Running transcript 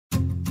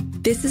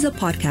This is a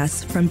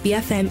podcast from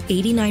BFM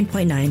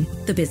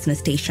 89.9, the business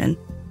station.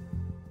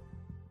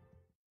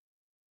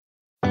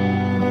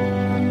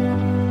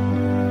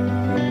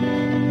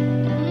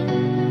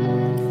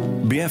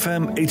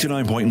 BFM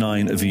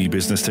 89.9, the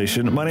business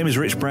station. My name is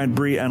Rich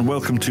Bradbury and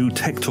welcome to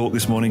Tech Talk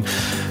this morning.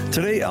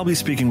 Today I'll be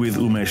speaking with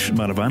Umesh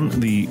Madhavan,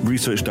 the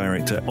Research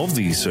Director of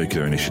the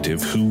Circular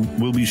Initiative, who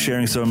will be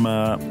sharing some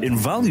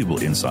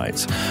invaluable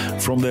insights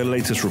from their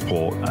latest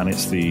report, and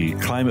it's the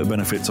climate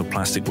benefits of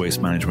plastic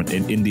waste management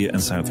in India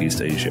and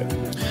Southeast Asia.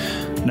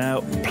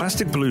 Now,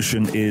 plastic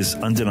pollution is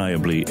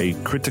undeniably a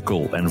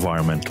critical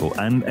environmental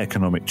and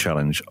economic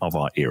challenge of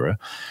our era,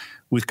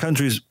 with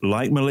countries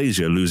like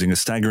Malaysia losing a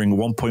staggering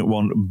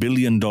 $1.1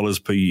 billion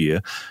per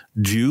year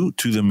due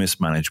to the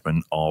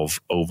mismanagement of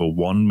over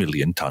 1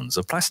 million tons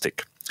of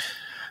plastic.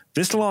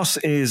 This loss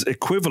is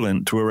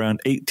equivalent to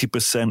around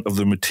 80% of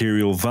the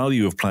material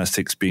value of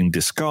plastics being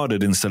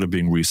discarded instead of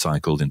being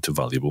recycled into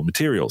valuable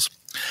materials.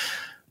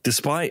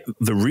 Despite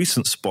the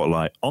recent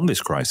spotlight on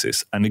this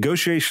crisis and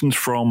negotiations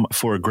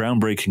for a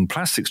groundbreaking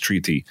plastics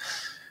treaty,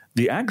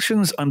 the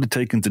actions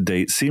undertaken to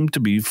date seem to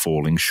be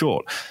falling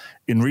short.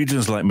 In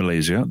regions like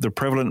Malaysia, the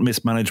prevalent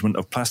mismanagement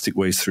of plastic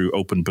waste through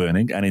open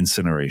burning and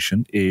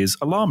incineration is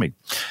alarming.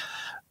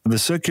 The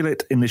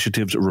Circulate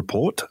Initiative's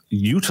report,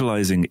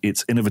 utilizing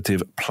its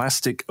innovative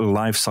Plastic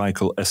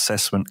Lifecycle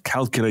Assessment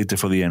Calculator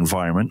for the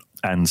environment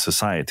and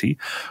society,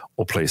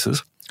 or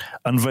PLACES,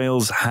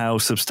 unveils how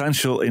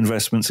substantial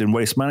investments in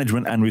waste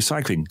management and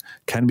recycling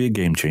can be a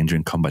game changer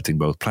in combating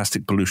both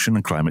plastic pollution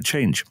and climate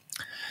change.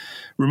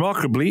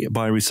 Remarkably,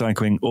 by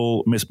recycling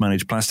all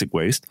mismanaged plastic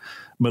waste,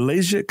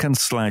 Malaysia can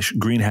slash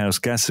greenhouse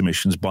gas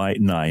emissions by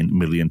 9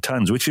 million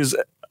tons, which is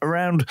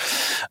around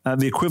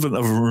the equivalent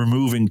of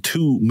removing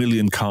 2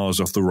 million cars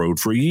off the road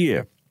for a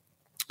year.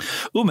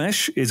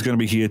 Umesh is going to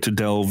be here to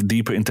delve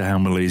deeper into how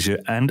Malaysia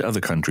and other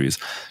countries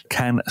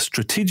can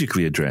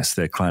strategically address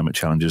their climate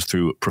challenges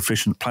through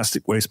proficient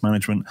plastic waste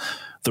management,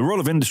 the role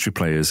of industry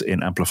players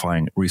in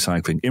amplifying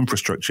recycling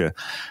infrastructure,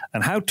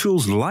 and how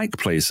tools like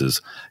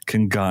PLACES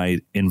can guide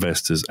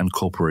investors and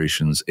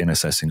corporations in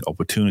assessing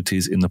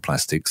opportunities in the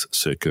plastics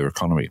circular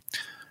economy.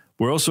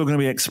 We're also going to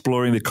be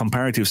exploring the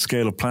comparative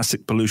scale of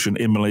plastic pollution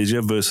in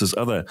Malaysia versus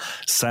other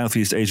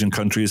Southeast Asian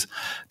countries,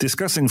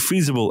 discussing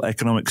feasible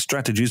economic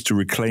strategies to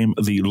reclaim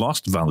the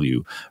lost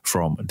value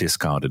from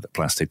discarded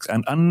plastics,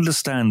 and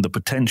understand the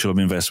potential of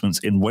investments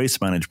in waste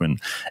management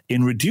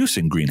in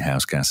reducing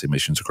greenhouse gas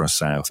emissions across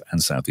South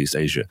and Southeast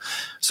Asia.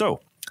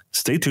 So,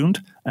 stay tuned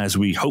as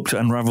we hope to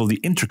unravel the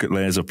intricate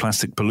layers of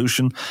plastic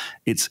pollution,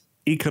 its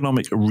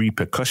economic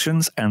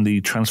repercussions, and the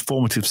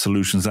transformative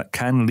solutions that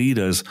can lead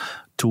us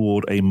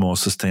toward a more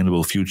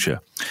sustainable future.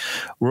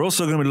 We're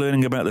also going to be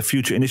learning about the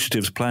future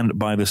initiatives planned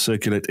by the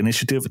Circulate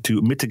Initiative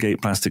to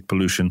mitigate plastic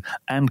pollution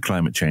and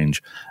climate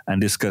change,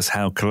 and discuss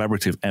how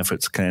collaborative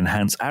efforts can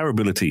enhance our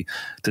ability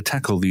to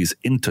tackle these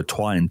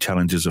intertwined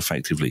challenges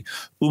effectively.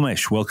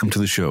 Umesh, welcome to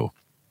the show.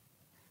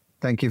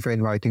 Thank you for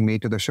inviting me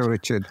to the show,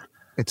 Richard.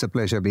 It's a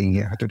pleasure being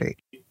here today.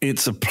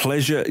 It's a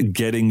pleasure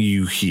getting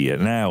you here.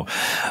 Now,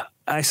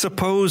 I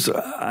suppose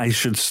I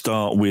should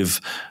start with,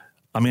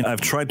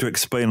 I've tried to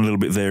explain a little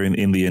bit there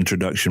in the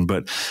introduction,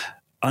 but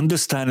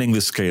understanding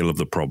the scale of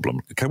the problem.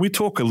 Can we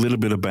talk a little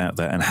bit about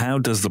that, and how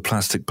does the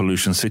plastic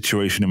pollution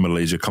situation in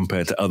Malaysia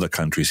compare to other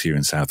countries here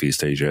in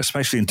Southeast Asia,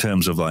 especially in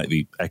terms of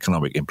the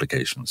economic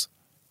implications?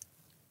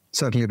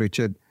 Certainly,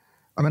 Richard.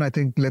 I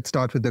think let's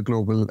start with the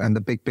global and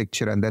the big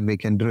picture, and then we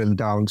can drill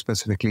down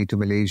specifically to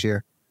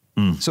Malaysia.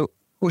 So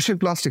ocean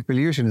plastic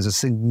pollution is a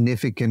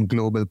significant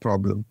global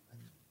problem.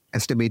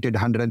 Estimated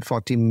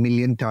 140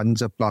 million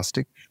tons of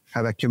plastic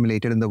have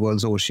accumulated in the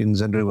world's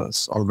oceans and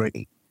rivers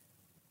already.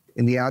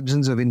 In the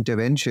absence of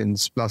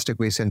interventions, plastic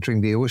waste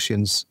entering the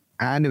oceans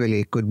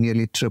annually could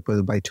nearly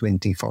triple by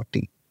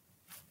 2040.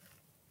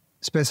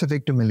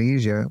 Specific to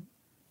Malaysia,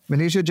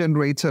 Malaysia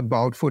generates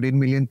about 14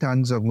 million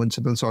tons of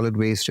municipal solid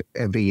waste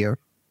every year.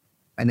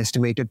 An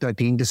estimated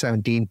 13 to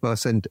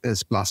 17%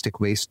 is plastic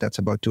waste. That's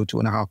about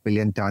 2.5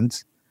 million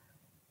tons.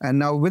 And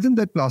now within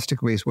that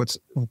plastic waste, what's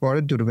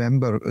important to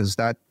remember is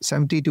that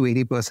 70 to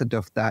 80%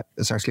 of that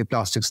is actually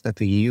plastics that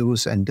we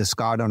use and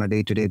discard on a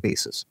day-to-day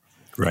basis.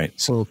 Right.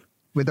 So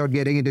without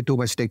getting into too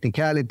much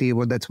technicality,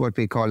 that's what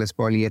we call as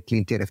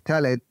polyethylene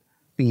terephthalate,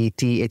 PET,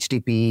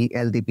 HDPE,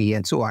 LDPE,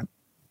 and so on.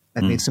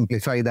 Let me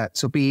simplify that.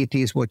 So PET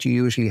is what you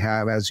usually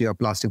have as your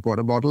plastic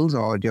water bottles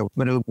or your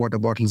mineral water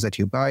bottles that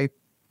you buy.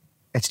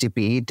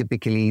 HDPE,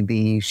 typically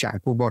the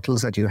shampoo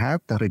bottles that you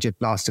have, the rigid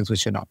plastics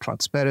which are not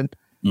transparent.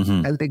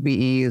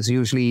 LDPE is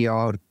usually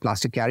your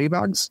plastic carry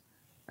bags,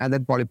 and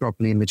then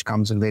polypropylene, which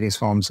comes in various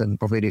forms and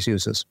for various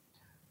uses.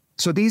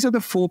 So these are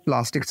the four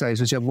plastic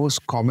sizes which are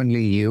most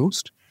commonly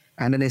used,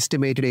 and an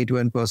estimated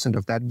 81%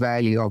 of that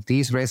value of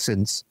these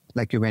resins,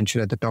 like you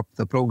mentioned at the top of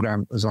the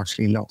program, is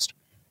actually lost.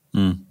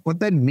 What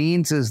that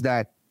means is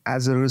that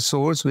as a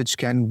resource which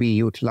can be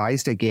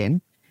utilized again,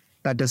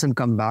 that doesn't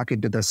come back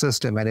into the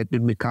system, and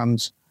it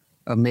becomes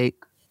a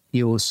make,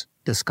 use,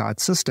 discard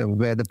system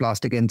where the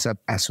plastic ends up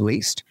as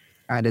waste,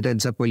 and it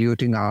ends up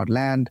polluting our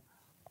land,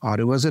 our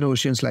rivers and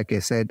oceans, like I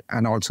said,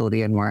 and also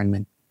the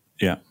environment.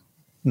 Yeah.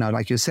 Now,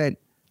 like you said,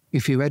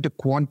 if you were to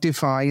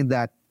quantify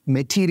that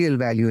material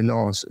value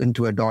loss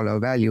into a dollar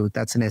value,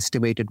 that's an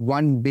estimated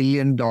 $1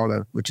 billion,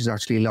 which is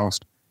actually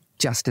lost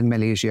just in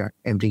Malaysia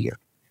every year.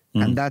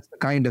 And that's the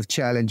kind of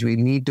challenge we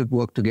need to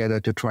work together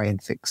to try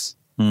and fix.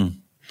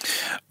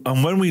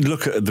 And when we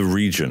look at the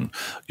region,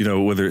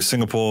 whether it's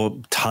Singapore,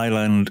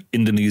 Thailand,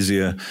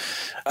 Indonesia,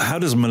 how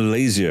does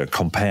Malaysia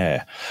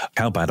compare?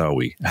 How bad are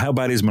we? How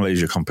bad is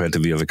Malaysia compared to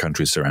the other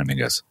countries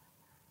surrounding us?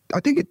 I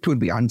think it would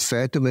be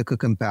unfair to make a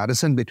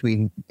comparison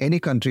between any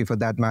country for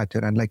that matter.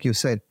 And like you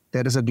said,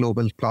 there is a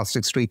global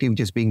plastics treaty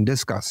which is being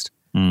discussed.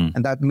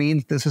 And that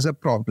means this is a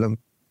problem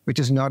which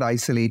is not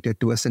isolated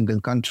to a single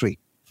country.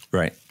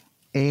 Right.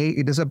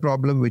 It is a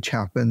problem which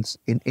happens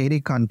in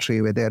any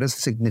country where there is a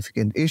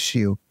significant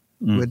issue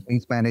with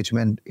waste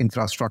management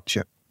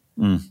infrastructure.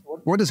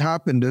 What has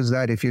happened is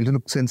that if you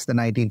look since the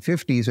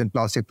 1950s when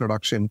plastic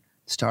production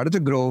started to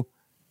grow,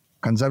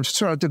 consumption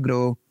started to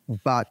grow,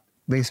 but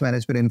waste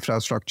management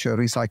infrastructure,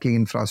 recycling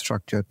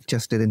infrastructure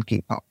just didn't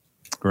keep up.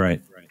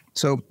 Right.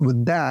 So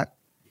with that,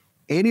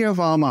 any of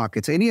our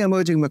markets, any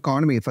emerging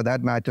economy for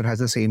that matter, has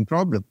the same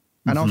problem.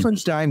 And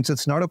oftentimes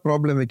it's not a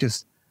problem which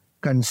is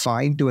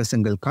confined to a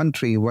single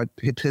country, what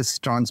it is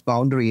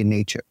transboundary in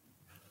nature.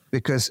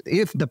 Because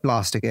if the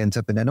plastic ends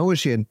up in an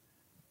ocean,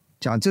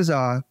 chances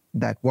are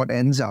that what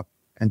ends up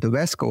in the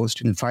west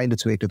coast will find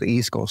its way to the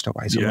east coast or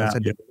vice versa,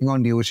 depending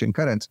on the ocean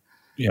currents.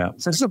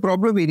 So it's a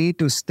problem we need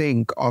to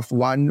think of,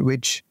 one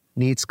which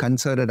needs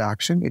concerted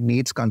action. It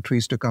needs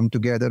countries to come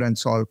together and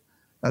solve,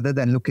 rather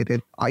than look at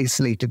it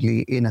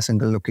isolatedly in a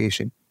single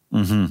location.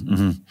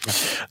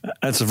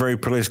 That's a very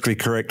politically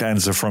correct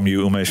answer from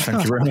you, Umesh.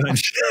 Thank you very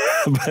much.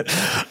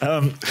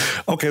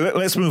 Okay,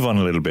 let's move on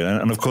a little bit.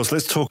 And of course,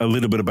 let's talk a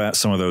little bit about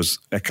some of those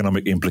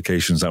economic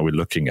implications that we're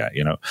looking at.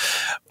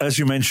 As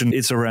you mentioned,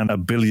 it's around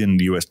 $1 billion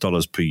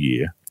per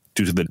year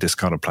due to the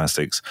discard of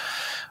plastics.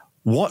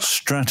 What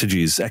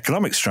strategies,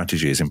 economic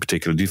strategies in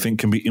particular, do you think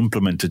can be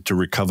implemented to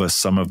recover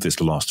some of this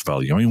lost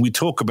value? I mean, we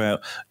talk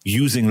about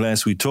using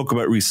less, we talk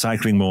about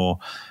recycling more.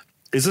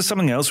 Is there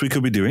something else we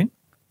could be doing?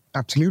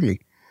 Absolutely.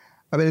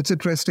 I mean, it's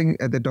interesting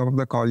at the top of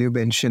the call you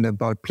mentioned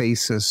about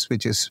Places,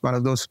 which is one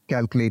of those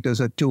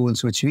calculators or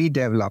tools which we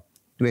developed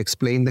to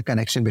explain the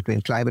connection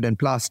between climate and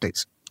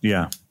plastics.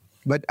 Yeah.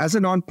 But as a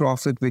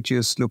nonprofit which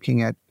is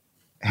looking at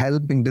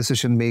helping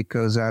decision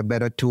makers have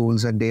better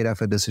tools and data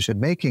for decision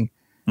making,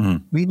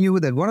 we knew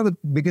that one of the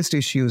biggest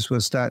issues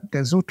was that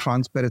there's no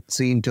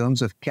transparency in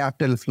terms of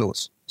capital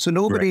flows. So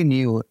nobody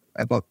knew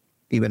about,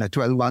 even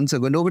 12 months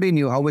ago, nobody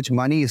knew how much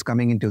money is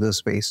coming into this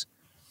space.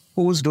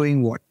 Who's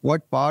doing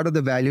what part of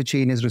the value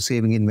chain is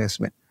receiving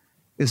investment?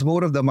 Is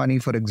more of the money,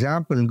 for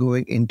example,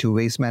 going into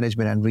waste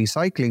management and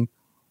recycling,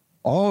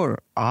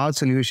 or are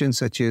solutions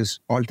such as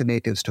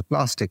alternatives to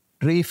plastic,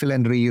 refill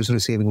and reuse,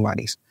 receiving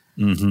monies?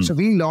 So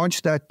we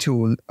launched that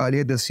tool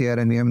earlier this year,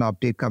 and we have an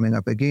update coming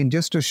up again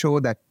just to show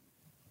that,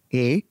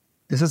 A,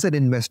 this is an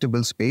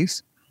investable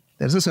space.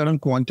 There's a certain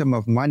quantum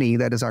of money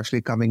that is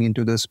actually coming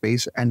into this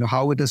space, and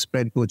how it is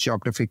spread both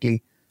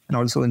geographically and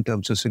also in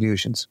terms of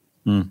solutions.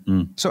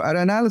 So our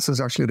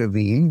analysis actually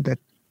revealed that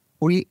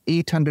only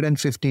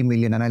 850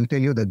 million, and I'll tell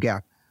you the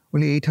gap,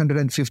 only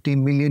 $850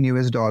 million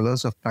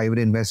of private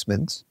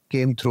investments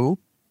came through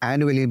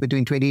annually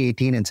between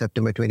 2018 and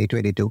September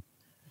 2022.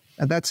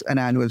 And that's an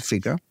annual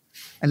figure.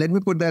 And let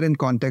me put that in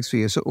context for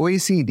you. So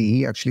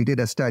OECD actually did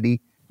a study.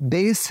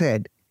 They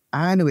said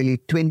annually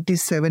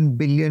 $27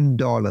 billion.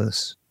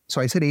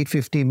 So I said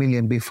 850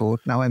 million before.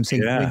 Now I'm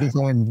saying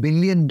 $27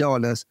 billion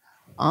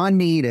are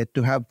needed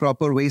to have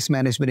proper waste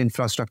management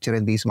infrastructure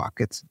in these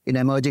markets, in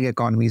emerging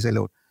economies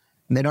alone.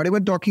 And they're not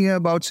even talking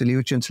about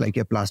solutions like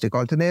your plastic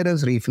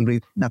alternatives, refill,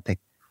 nothing.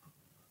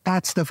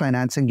 That's the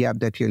financing gap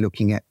that you're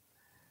looking at.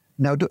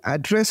 Now, to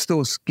address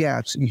those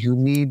gaps, you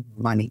need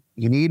money.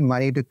 You need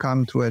money to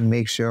come through and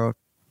make sure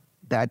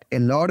that a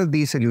lot of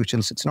these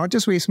solutions, it's not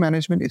just waste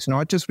management, it's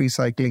not just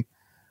recycling,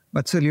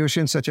 but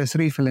solutions such as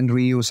refill and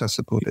reuse are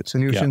supported.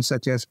 Solutions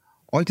such as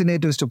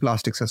alternatives to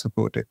plastics are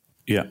supported.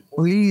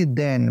 Only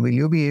then will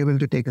you be able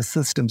to take a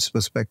systems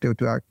perspective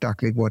to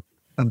tackling what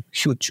a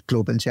huge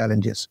global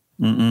challenge is.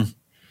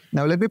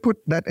 Now, let me put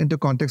that into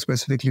context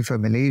specifically for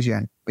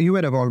Malaysia. You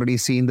would have already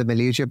seen the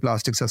Malaysia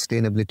Plastic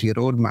Sustainability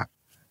Roadmap.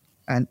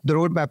 And the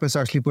roadmap has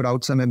actually put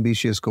out some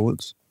ambitious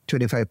goals: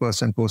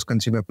 25%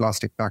 post-consumer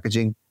plastic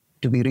packaging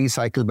to be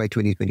recycled by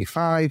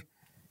 2025,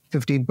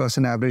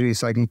 15% average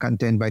recycling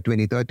content by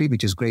 2030,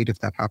 which is great if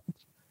that happens,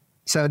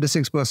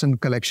 76%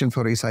 collection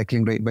for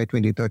recycling rate by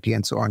 2030,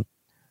 and so on.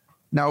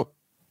 Now,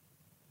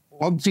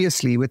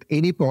 obviously, with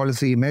any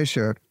policy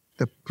measure,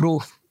 the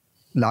proof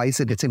lies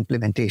in its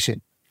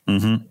implementation.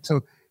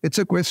 So it's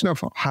a question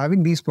of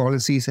having these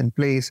policies in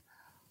place.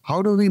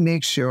 How do we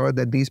make sure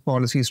that these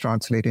policies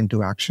translate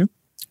into action?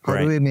 How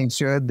do we make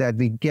sure that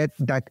we get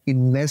that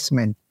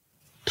investment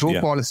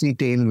through policy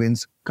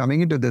tailwinds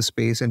coming into this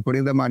space and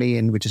putting the money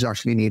in, which is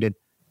actually needed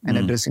and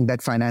addressing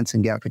that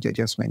financing gap, which I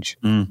just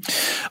mentioned.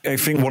 I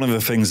think one of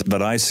the things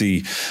that I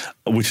see,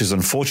 which is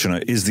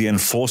unfortunate, is the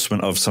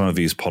enforcement of some of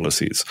these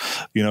policies,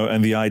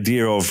 and the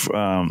idea of,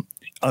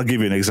 I'll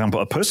give you an example,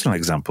 a personal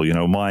example.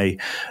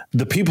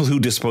 The people who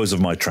dispose of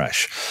my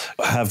trash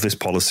have this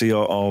policy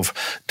of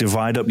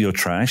divide up your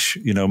trash,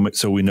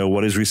 so we know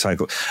what is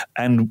recycled.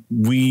 And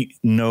we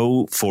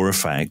know for a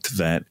fact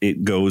that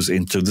it goes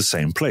into the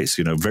same place.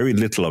 Very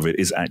little of it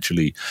is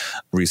actually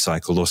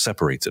recycled or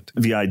separated.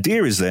 The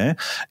idea is there.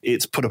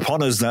 It's put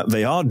upon us that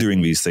they are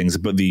doing these things,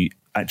 but the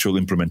actual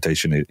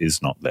implementation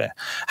is not there.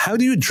 How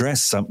do you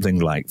address something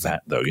like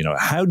that, though?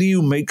 How do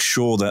you make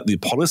sure that the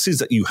policies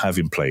that you have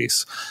in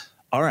place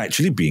are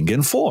actually being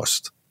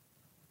enforced?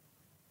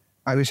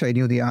 I wish I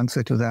knew the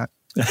answer to that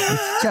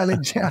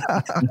challenge.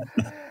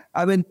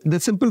 I mean, the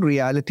simple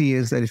reality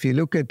is that if you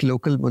look at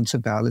local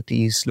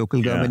municipalities,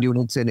 local government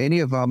units in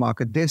any of our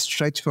market, they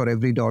stretch for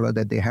every dollar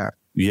that they have.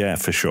 Yeah,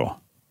 for sure.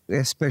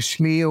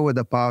 Especially over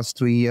the past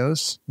 3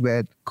 years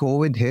where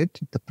COVID hit,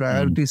 the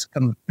priorities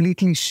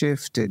completely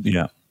shifted.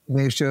 Yeah.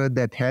 Make sure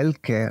that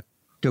healthcare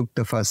took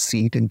the first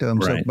seat in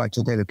terms of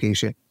budget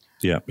allocation.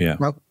 Yeah.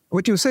 Now,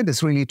 what you said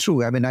is really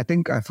true. I mean, I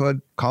think I've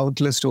heard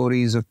countless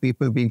stories of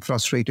people being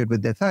frustrated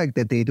with the fact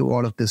that they do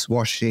all of this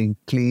washing,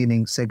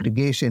 cleaning,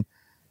 segregation.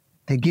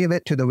 They give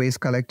it to the waste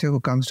collector who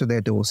comes to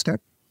their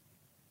doorstep.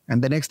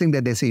 And the next thing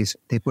that they see is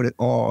they put it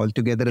all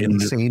together in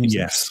the same.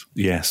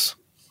 Yes.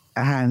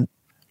 And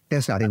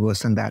there's nothing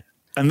worse than that.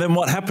 And then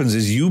what happens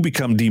is you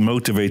become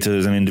demotivated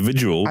as an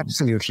individual.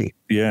 Absolutely.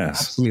 Yes.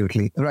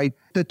 Absolutely. Right.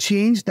 The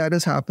change that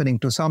is happening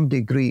to some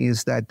degree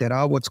is that there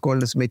are what's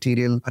called as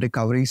material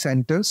recovery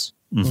centers,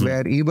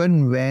 where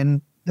even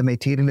when the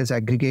material is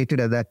aggregated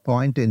at that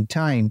point in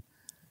time,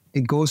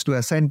 it goes to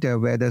a center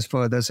where there's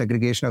further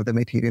segregation of the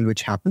material,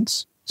 which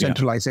happens.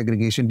 Centralized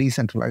segregation,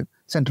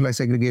 centralized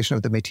segregation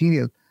of the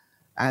material.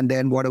 And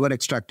then whatever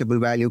extractable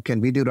value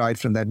can be derived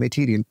from that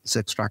material is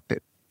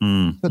extracted.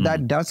 So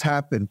that does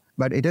happen,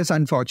 but it is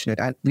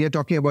unfortunate. And we are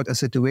talking about a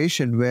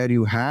situation where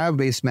you have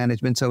waste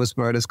management service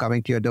providers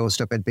coming to your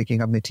doorstep and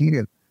picking up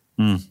material.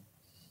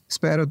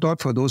 Spare a thought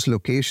for those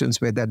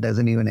locations where that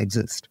doesn't even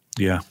exist.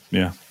 Yeah.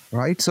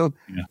 Right? So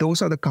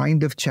those are the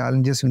kind of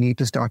challenges we need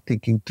to start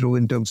thinking through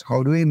in terms of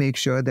how do we make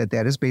sure that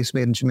there is waste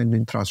management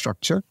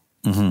infrastructure,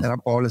 there are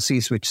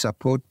policies which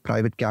support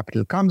private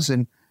capital comes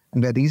in,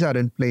 and where these are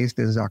in place,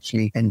 this is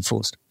actually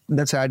enforced.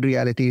 The sad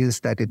reality is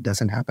that it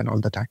doesn't happen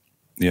all the time.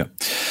 Yeah.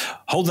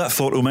 Hold that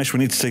thought, Umesh. We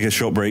need to take a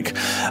short break.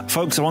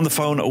 Folks, I'm on the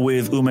phone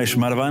with Umesh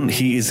Madhavan.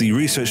 He is the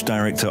research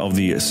director of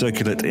the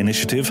Circulate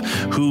Initiative,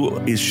 who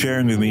is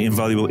sharing with me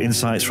invaluable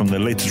insights from their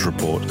latest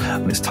report.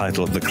 And it's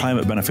titled The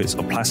Climate Benefits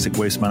of Plastic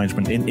Waste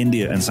Management in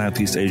India and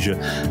Southeast Asia.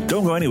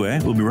 Don't go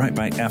anywhere. We'll be right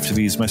back after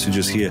these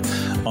messages here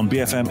on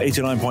BFM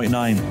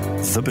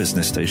 89.9, the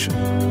business station.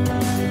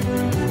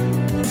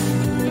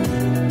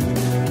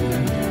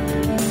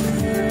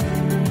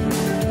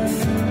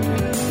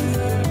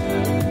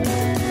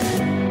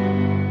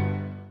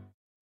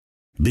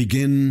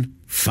 Begin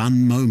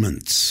fun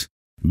moments.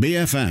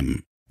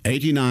 BFM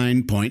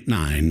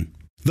 89.9,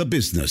 the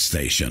business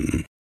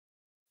station.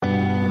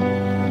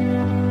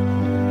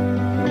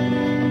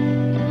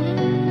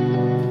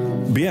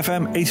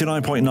 BFM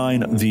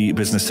 89.9, the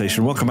business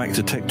station. Welcome back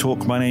to Tech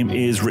Talk. My name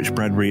is Rich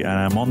Bradbury, and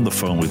I'm on the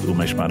phone with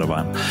Umesh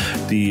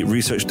Madhavan, the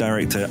research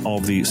director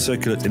of the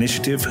Circulate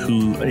Initiative,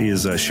 who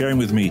is sharing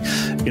with me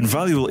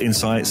invaluable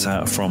insights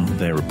from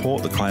their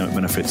report, The Climate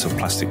Benefits of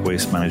Plastic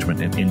Waste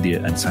Management in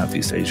India and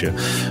Southeast Asia.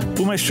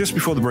 Umesh, just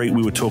before the break,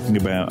 we were talking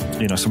about,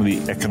 some of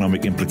the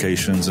economic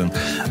implications and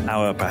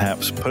our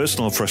perhaps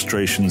personal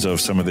frustrations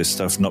of some of this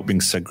stuff not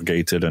being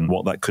segregated and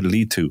what that could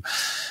lead to.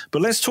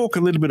 But let's talk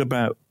a little bit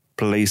about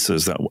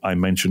places that I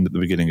mentioned at the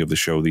beginning of the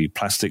show, the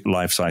Plastic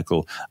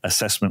Lifecycle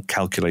Assessment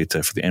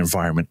Calculator for the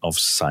Environment of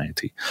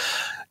Society.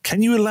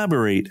 Can you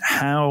elaborate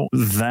how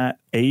that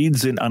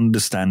aids in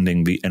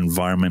understanding the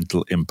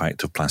environmental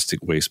impact of plastic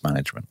waste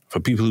management for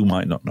people who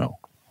might not know?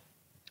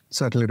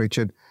 Certainly,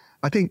 Richard.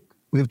 I think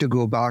we have to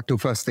go back to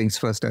first things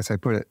first, as I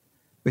put it,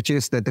 which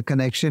is that the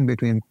connection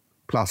between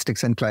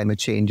plastics and climate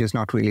change is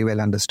not really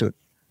well understood.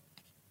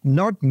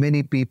 Not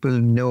many people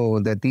know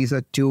that these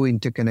are two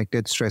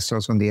interconnected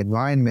stressors on the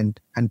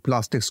environment, and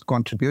plastics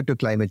contribute to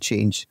climate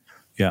change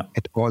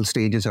at all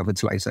stages of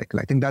its life cycle.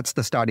 I think that's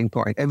the starting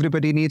point.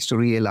 Everybody needs to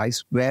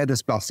realize where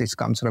this plastics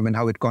comes from and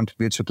how it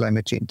contributes to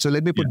climate change. So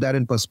let me put that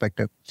in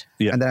perspective,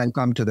 and then I'll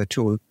come to the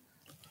tool.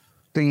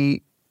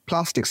 The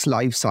plastics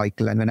life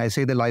cycle, and when I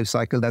say the life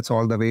cycle, that's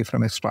all the way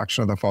from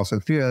extraction of the fossil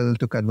fuel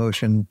to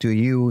conversion to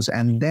use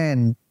and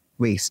then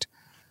waste,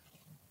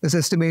 is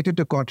estimated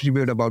to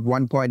contribute about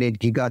 1.8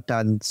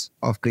 gigatons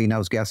of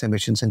greenhouse gas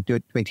emissions in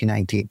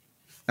 2019.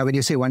 Now, when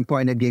you say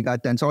 1.8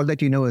 gigatons, all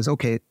that you know is,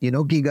 okay,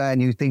 giga,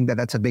 and you think that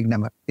that's a big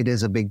number. It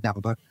is a big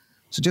number.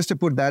 So just to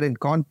put that in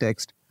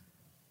context,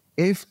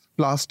 if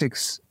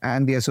plastics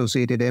and the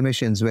associated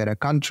emissions were a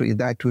country,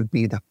 that would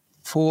be the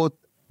fourth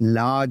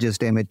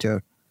largest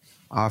emitter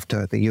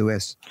after the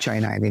US,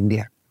 China, and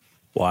India.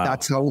 Wow.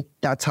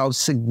 That's how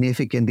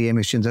significant the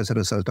emissions as a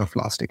result of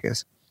plastic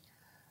is.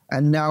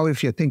 And now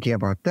if you're thinking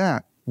about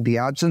that, the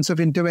absence of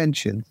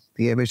intervention,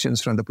 the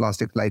emissions from the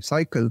plastic life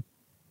cycle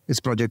is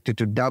projected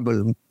to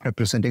double,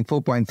 representing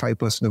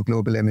 4.5% of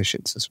global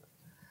emissions as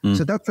well.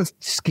 So that's the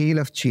scale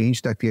of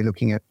change that we are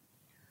looking at.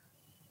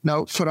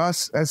 Now, for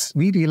us, as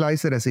we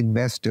realize that as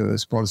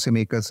investors,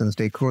 policymakers, and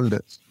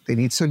stakeholders, they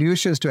need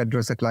solutions to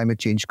address the climate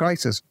change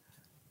crisis.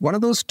 One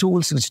of those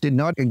tools which did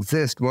not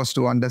exist was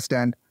to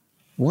understand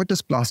what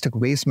does plastic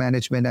waste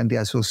management and the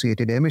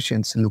associated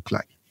emissions look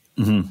like.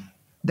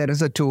 There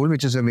is a tool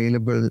which is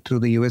available through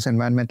the U.S.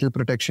 Environmental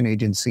Protection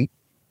Agency,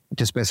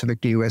 which is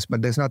specific to U.S.,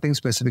 but there's nothing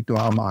specific to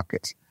our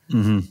markets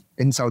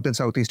in South and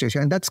Southeast Asia.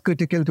 And that's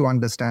critical to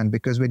understand,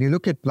 because when you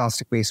look at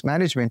plastic waste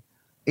management,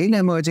 in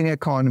emerging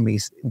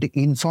economies, the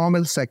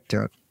informal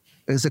sector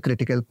is a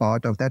critical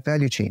part of that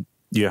value chain.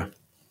 Yeah.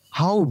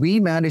 How we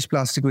manage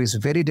plastic waste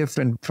is very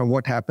different from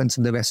what happens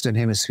in the Western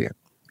Hemisphere.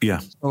 Yeah.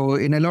 So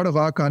in a lot of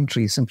our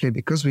countries, simply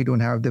because we don't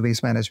have the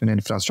waste management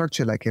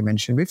infrastructure, like I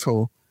mentioned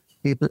before,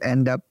 people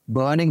end up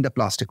burning the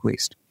plastic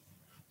waste.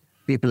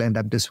 People end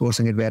up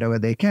disposing it wherever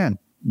they can.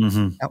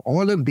 Now,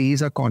 all of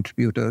these are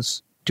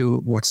contributors to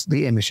what's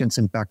the emissions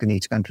impact in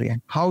each country.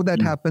 And how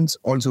that happens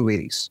also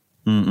varies.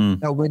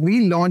 Now, when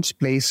we launched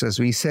Places,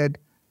 we said,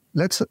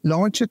 let's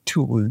launch a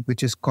tool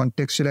which is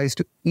contextualized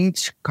to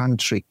each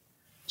country.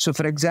 So,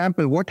 for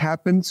example, what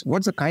happens,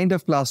 what's the kind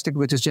of plastic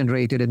which is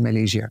generated in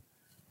Malaysia?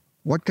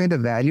 What kind of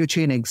value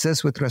chain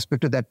exists with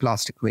respect to that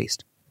plastic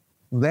waste?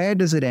 Where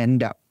does it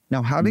end up?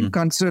 Now, having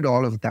considered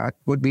all of that,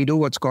 what we do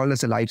what's called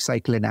as a life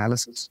cycle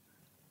analysis.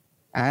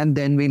 And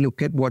then we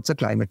look at what's the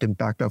climate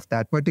impact of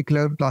that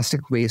particular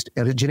plastic waste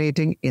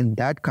originating in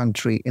that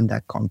country, in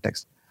that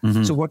context.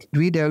 So what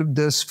we developed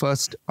this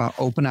first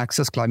open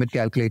access climate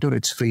calculator.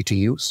 It's free to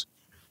use.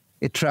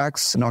 It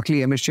tracks not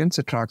only emissions,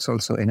 it tracks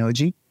also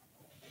energy,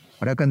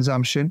 water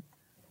consumption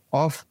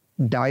of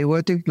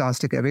diverting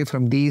plastic away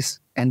from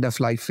these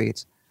end-of-life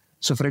fates.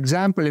 So for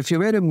example, if you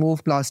were to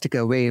move plastic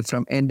away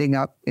from ending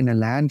up in a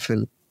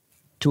landfill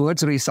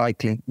towards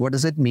recycling, what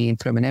does it mean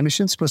from an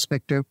emissions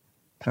perspective,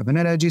 from an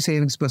energy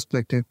savings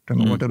perspective,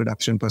 from a water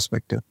reduction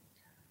perspective?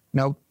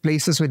 Now,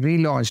 Places when we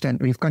launched, and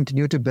we've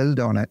continued to build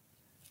on it,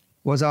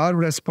 was our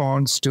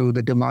response to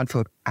the demand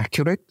for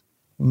accurate,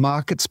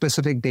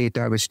 market-specific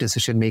data which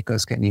decision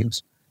makers can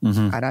use.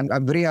 And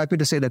I'm very happy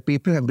to say that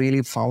people have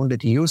really found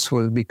it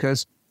useful,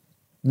 because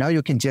now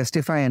you can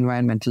justify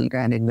environmental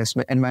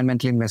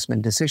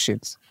investment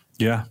decisions.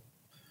 Yeah.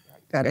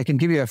 And I can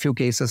give you a few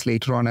cases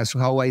later on as to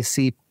how I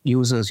see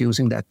users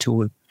using that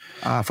tool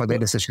for their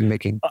decision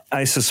making.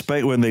 I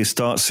suspect when they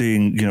start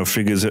seeing,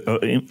 figures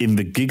in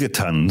the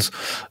gigatons,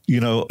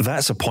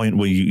 that's a point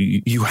where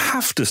you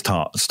have to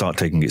start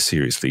taking it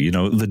seriously.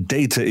 The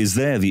data is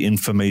there, the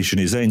information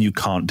is there, and you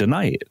can't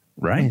deny it,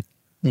 right?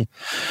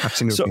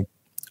 Absolutely. So,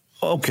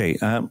 okay,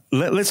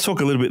 let's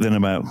talk a little bit then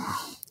about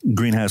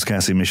greenhouse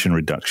gas emission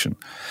reduction.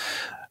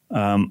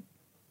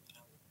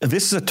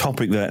 This is a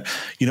topic that,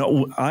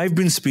 I've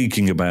been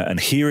speaking about and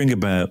hearing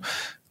about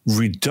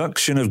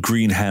reduction of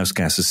greenhouse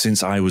gases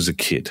since I was a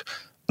kid.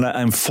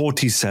 I'm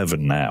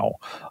 47 now,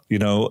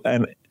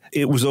 and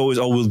it was always,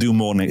 we'll do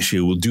more next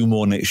year, we'll do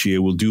more next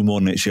year, we'll do more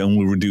next year, and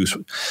we'll reduce.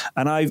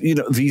 And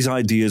these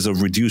ideas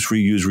of reduce,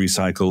 reuse,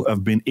 recycle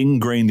have been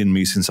ingrained in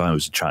me since I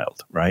was a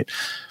child, right?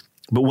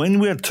 But when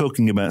we're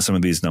talking about some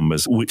of these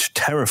numbers, which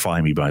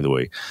terrify me, by the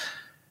way,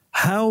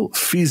 how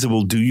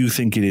feasible do you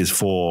think it is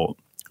for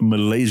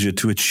Malaysia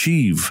to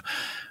achieve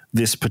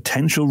this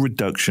potential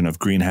reduction of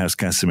greenhouse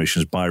gas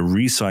emissions by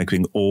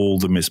recycling all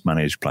the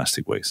mismanaged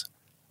plastic waste?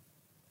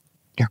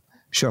 Yeah,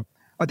 sure.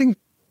 I think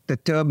the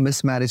term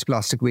mismanaged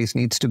plastic waste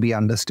needs to be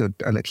understood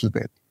a little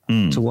bit.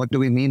 So what do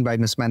we mean by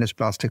mismanaged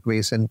plastic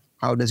waste, and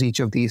how does each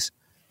of these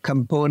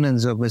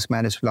components of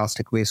mismanaged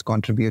plastic waste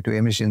contribute to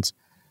emissions?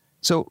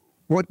 So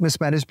what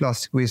mismanaged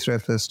plastic waste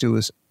refers to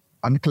is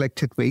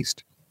uncollected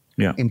waste,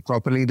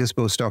 improperly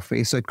disposed of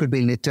waste. So it could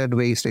be littered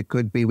waste, it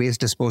could be waste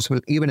disposable,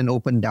 even in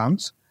open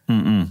dumps.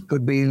 It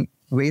could be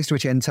waste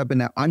which ends up in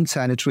an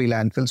unsanitary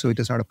landfill, so it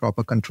is not a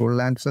proper controlled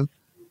landfill.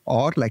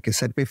 Or, like I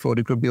said before,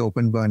 it could be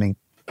open burning.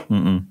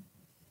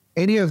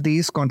 Any of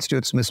these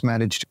constitutes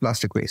mismanaged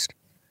plastic waste.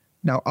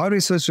 Now, our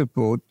research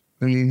report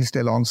released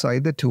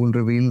alongside the tool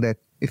revealed that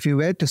if you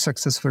were to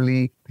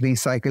successfully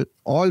recycle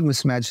all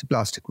mismatched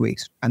plastic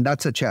waste, and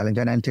that's a challenge,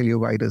 and I'll tell you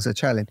why it is a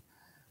challenge,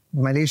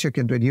 Malaysia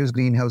can reduce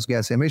greenhouse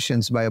gas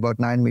emissions by about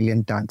 9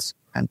 million tons.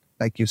 And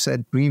like you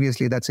said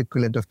previously, that's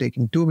equivalent of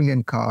taking 2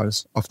 million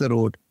cars off the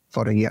road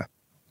for a year.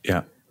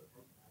 Yeah.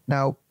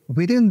 Now,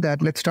 within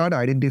that, let's start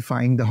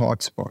identifying the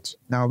hotspots.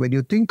 Now, when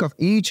you think of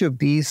each of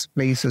these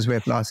places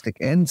where plastic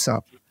ends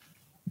up,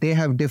 they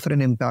have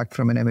different impact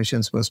from an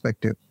emissions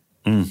perspective.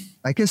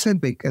 Like I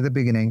said at the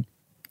beginning,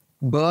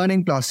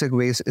 burning plastic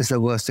waste is the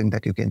worst thing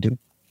that you can do,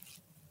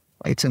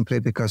 right? Simply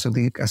because of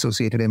the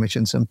associated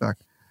emissions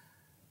impact.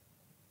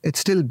 It's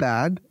still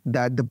bad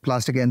that the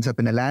plastic ends up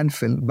in a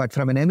landfill, but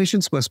from an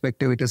emissions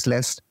perspective, it is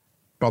less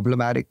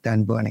problematic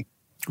than burning.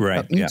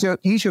 Right.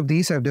 Each of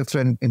these have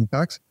different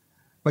impacts,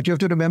 but you have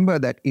to remember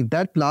that if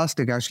that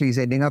plastic actually is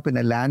ending up in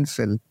a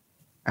landfill,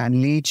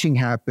 and leaching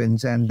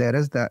happens, and there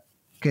is the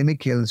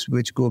chemicals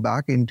which go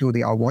back into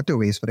our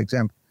waterways, for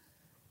example.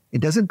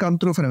 It doesn't come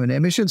through from an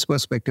emissions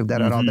perspective.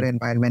 There are other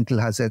environmental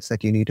hazards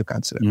that you need to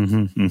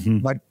consider.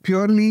 But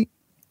purely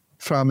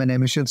from an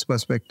emissions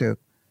perspective,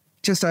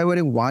 just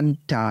avoiding 1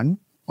 ton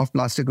of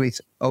plastic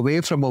waste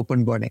away from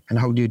open burning. And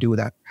how do you do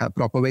that? Have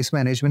proper waste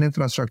management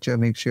infrastructure,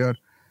 make sure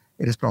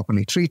it is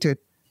properly treated,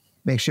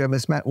 make sure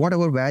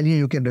whatever value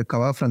you can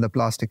recover from the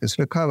plastic is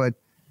recovered,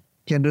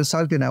 can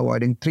result in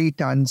avoiding 3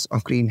 tons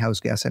of greenhouse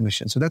gas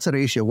emissions. So that's a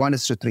ratio,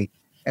 1:3.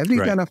 Every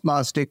ton of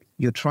plastic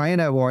you try and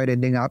avoid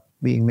ending up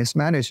being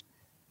mismanaged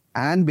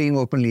and being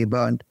openly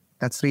burned,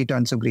 that's 3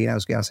 tons of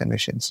greenhouse gas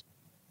emissions.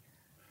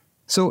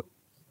 So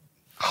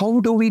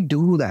how do we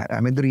do that? I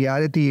mean, the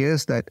reality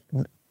is that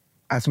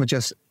as much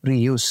as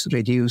reuse,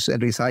 reduce,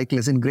 and recycle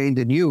is ingrained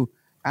in you,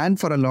 and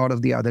for a lot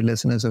of the other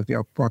listeners of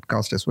your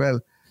podcast as well,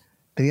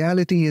 the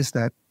reality is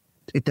that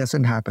it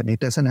doesn't happen. It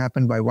doesn't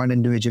happen by one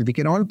individual. We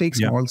can all take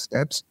small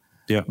steps,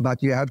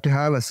 but you have to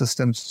have a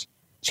systems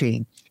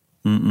change.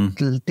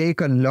 It'll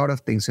take a lot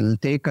of things. It'll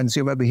take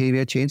consumer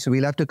behavior change. So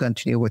we'll have to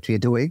continue what we're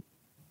doing.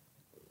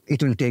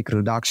 It will take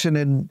reduction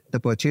in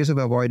the purchase of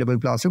avoidable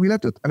plastic. We'll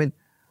have to,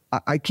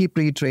 I keep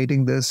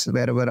reiterating this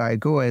wherever I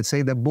go. I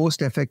say the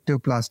most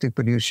effective plastic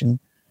pollution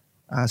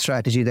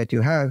strategy that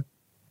you have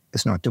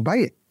is not to buy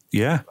it.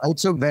 Yeah.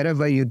 Also,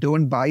 wherever you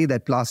don't buy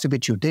that plastic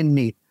which you didn't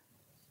need,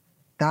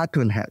 that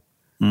will help.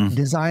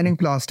 Designing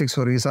plastics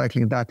for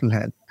recycling, that will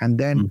help. And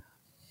then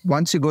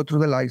once you go through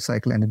the life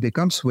cycle and it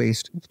becomes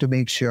waste, to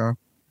make sure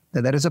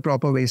that there is a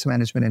proper waste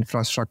management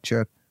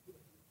infrastructure,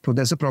 so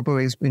there's a proper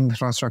waste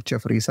infrastructure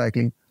for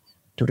recycling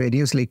to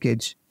reduce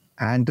leakage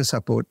and to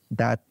support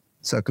that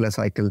circular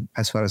cycle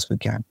as far as we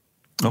can.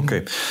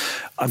 Okay.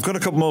 I've got a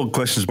couple more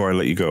questions before I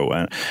let you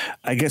go.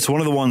 I guess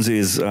one of the ones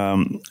is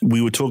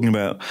we were talking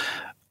about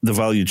the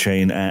value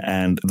chain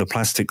and the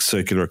plastic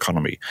circular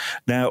economy.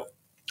 Now,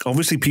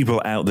 obviously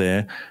people out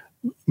there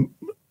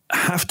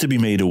have to be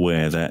made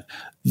aware that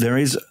there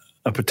is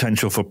a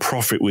potential for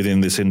profit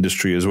within this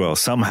industry as well,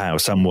 somehow,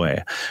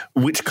 somewhere,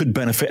 which could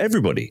benefit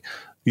everybody.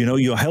 You know,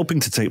 you're helping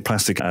to take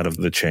plastic out of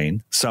the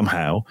chain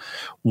somehow.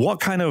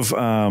 What kind of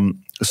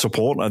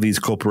support are these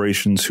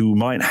corporations who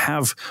might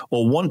have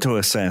or want to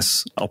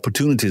assess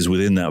opportunities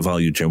within that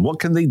value chain? What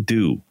can they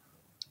do?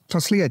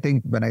 Firstly, I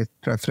think when I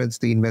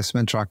referenced the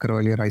investment tracker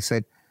earlier, I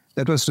said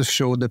that was to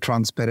show the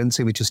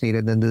transparency which is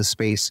needed in this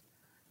space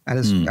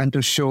and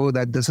to show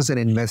that this is an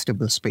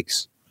investable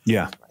space.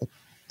 Yeah.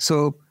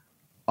 So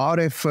our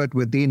effort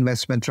with the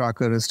investment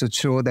tracker is to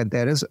show that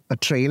there is a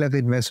trail of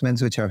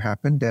investments which have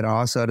happened. There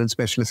are certain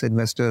specialist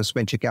investors,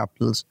 venture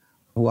capitals,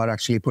 who are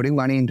actually putting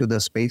money into the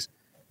space.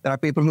 There are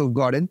people who've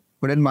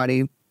put in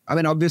money. I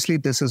mean, obviously,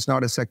 this is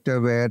not a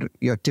sector where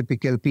your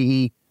typical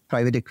PE,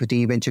 private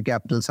equity, venture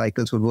capital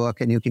cycles would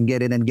work and you can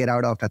get in and get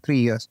out after 3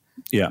 years.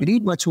 Yeah. You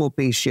need much more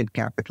patient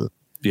capital.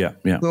 Yeah.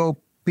 So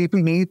people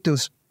need to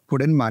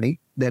put in money.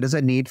 There is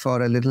a need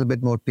for a little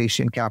bit more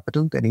patient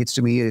capital. There needs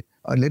to be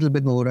a little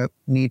bit more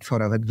need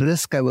for a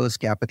risk-averse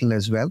capital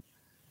as well.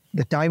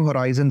 The time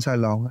horizons are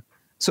longer.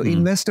 So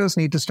investors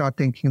need to start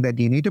thinking that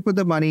you need to put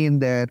the money in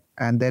there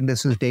and then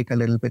this will take a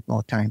little bit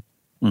more time.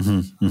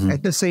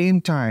 At the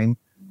same time,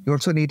 you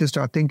also need to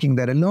start thinking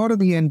that a lot of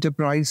the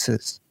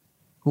enterprises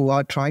who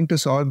are trying to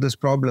solve this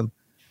problem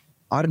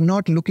are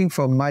not looking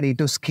for money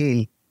to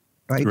scale,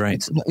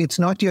 right? It's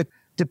not your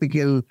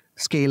typical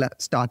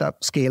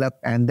startup, scale up,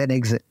 and then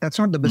exit. That's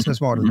not the business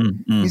model.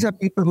 These are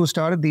people who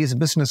started these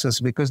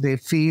businesses because they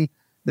feel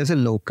there's a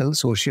local,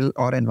 social,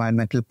 or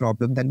environmental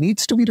problem that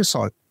needs to be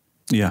resolved.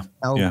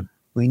 Now,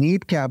 we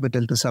need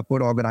capital to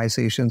support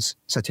organizations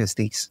such as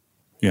these.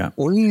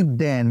 Only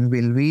then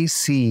will we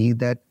see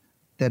that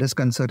there is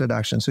concerted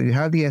action. So you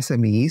have the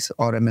SMEs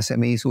or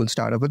MSMEs who will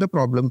start up with a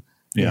problem.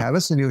 They have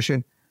a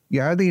solution.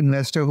 You have the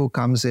investor who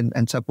comes in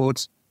and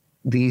supports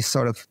these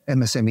sort of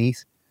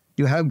MSMEs.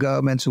 You have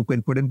governments who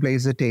can put in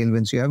place the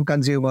tailwinds. You have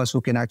consumers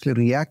who can actually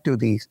react to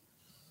these.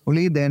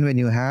 Only then when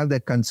you have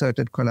that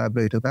concerted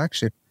collaborative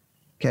action,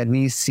 can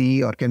we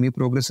see or can we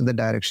progress in the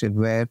direction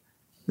where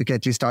we can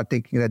actually start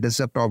thinking that this is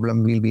a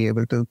problem we'll be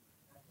able to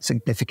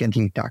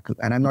significantly tackle.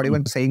 And I'm not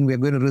even saying we're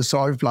going to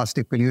resolve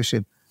plastic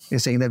pollution. We're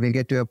saying that we'll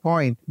get to a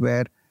point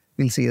where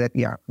we'll see that,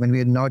 when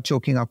we're not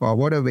choking up our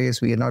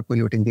waterways, we are not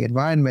polluting the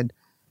environment,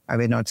 and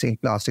we're not seeing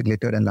plastic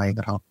littered and lying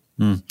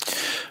around.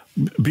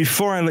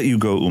 Before I let you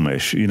go,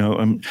 Umesh,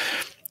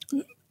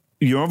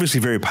 you're obviously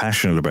very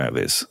passionate about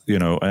this,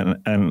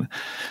 and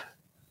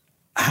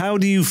how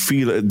do you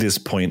feel at this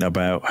point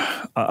about,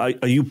 are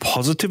you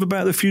positive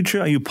about the future?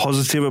 Are you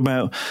positive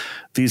about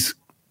these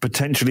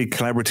potentially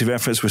collaborative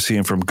efforts we're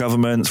seeing from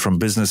governments, from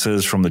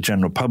businesses, from the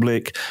general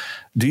public?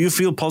 Do you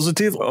feel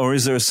positive, or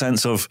is there a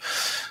sense of,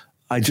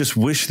 I just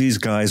wish these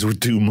guys would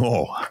do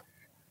more?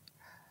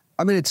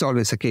 I mean, it's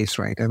always a case,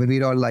 right? I mean,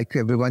 we'd all like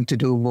everyone to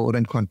do more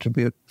and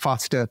contribute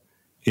faster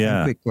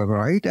and quicker,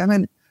 right? I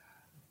mean,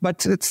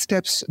 but it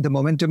steps, the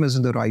momentum is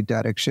in the right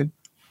direction.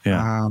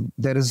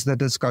 There is the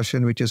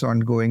discussion which is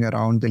ongoing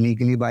around the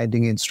legally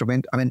binding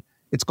instrument. I mean,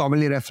 it's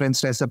commonly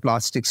referenced as a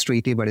plastics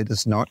treaty, but it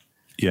is not.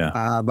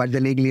 but the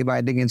legally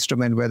binding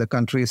instrument where the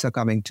countries are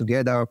coming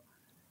together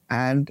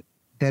and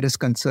there is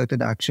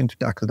concerted action to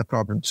tackle the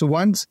problem. So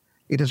once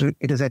it has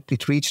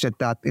reached at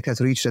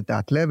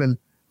that level,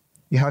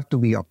 you have to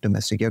be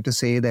optimistic. You have to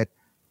say that,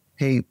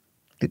 hey,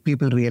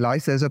 people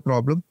realize there's a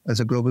problem, there's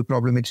a global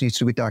problem which needs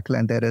to be tackled,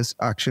 and there is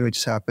action which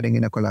is happening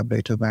in a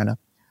collaborative manner.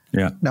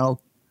 Yeah. Now,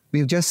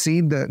 we've just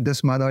seen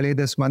earlier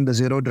this month, the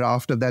zero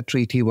draft of that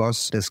treaty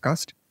was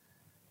discussed.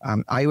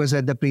 I was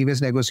at the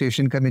previous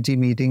negotiation committee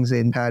meetings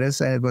in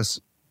Paris, and it was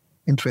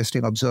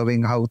interesting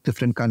observing how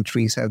different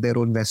countries have their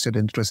own vested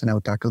interest in how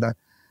to tackle that.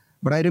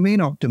 But I remain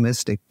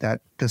optimistic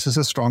that this is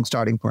a strong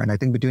starting point. I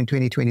think between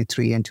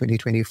 2023 and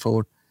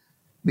 2024,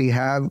 we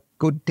have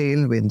good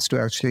tailwinds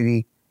to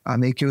actually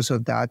make use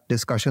of that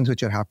discussions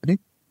which are happening.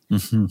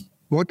 Mm-hmm.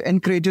 What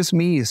encourages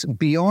me is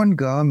beyond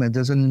government,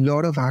 there's a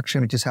lot of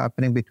action which is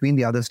happening between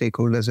the other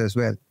stakeholders as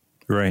well.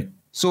 Right.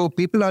 So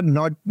people are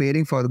not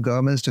waiting for the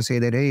governments to say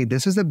that, hey,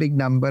 this is the big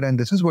number and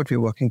this is what we're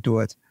working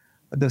towards.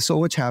 But there's so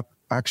much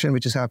action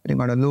which is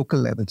happening on a local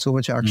level, so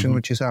much action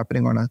which is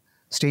happening on a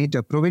state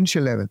or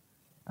provincial level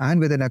and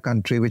within a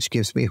country, which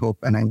gives me hope,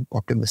 and I'm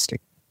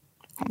optimistic.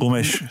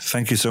 Umesh,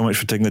 thank you so much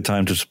for taking the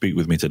time to speak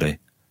with me today.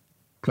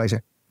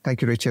 Pleasure.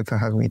 Thank you, Richard, for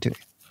having me today.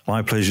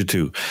 My pleasure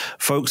too.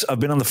 Folks, I've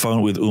been on the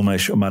phone with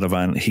Umesh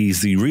Madhavan.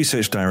 He's the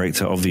research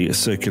director of the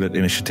Circulate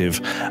Initiative.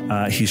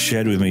 He's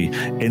shared with me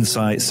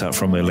insights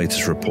from their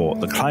latest report,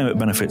 the climate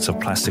benefits of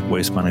plastic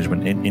waste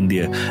management in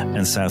India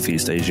and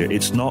Southeast Asia.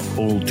 It's not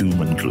all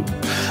doom and gloom.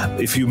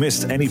 If you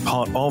missed any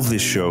part of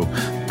this show,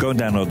 go and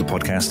download the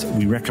podcast.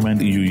 We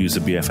recommend you use the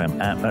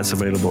BFM app. That's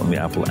available on the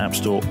Apple App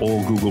Store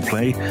or Google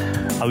Play.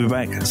 I'll be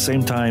back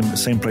same time,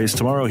 same place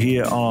tomorrow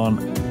here on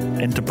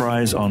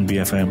Enterprise on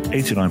BFM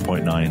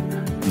 89.9.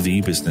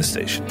 The business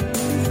station.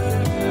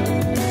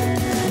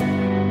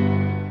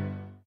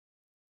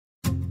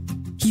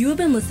 You have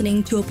been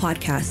listening to a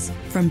podcast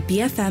from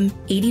BFM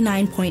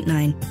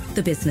 89.9,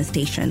 the business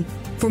station.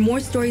 For more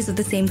stories of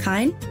the same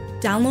kind,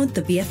 download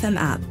the BFM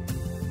app.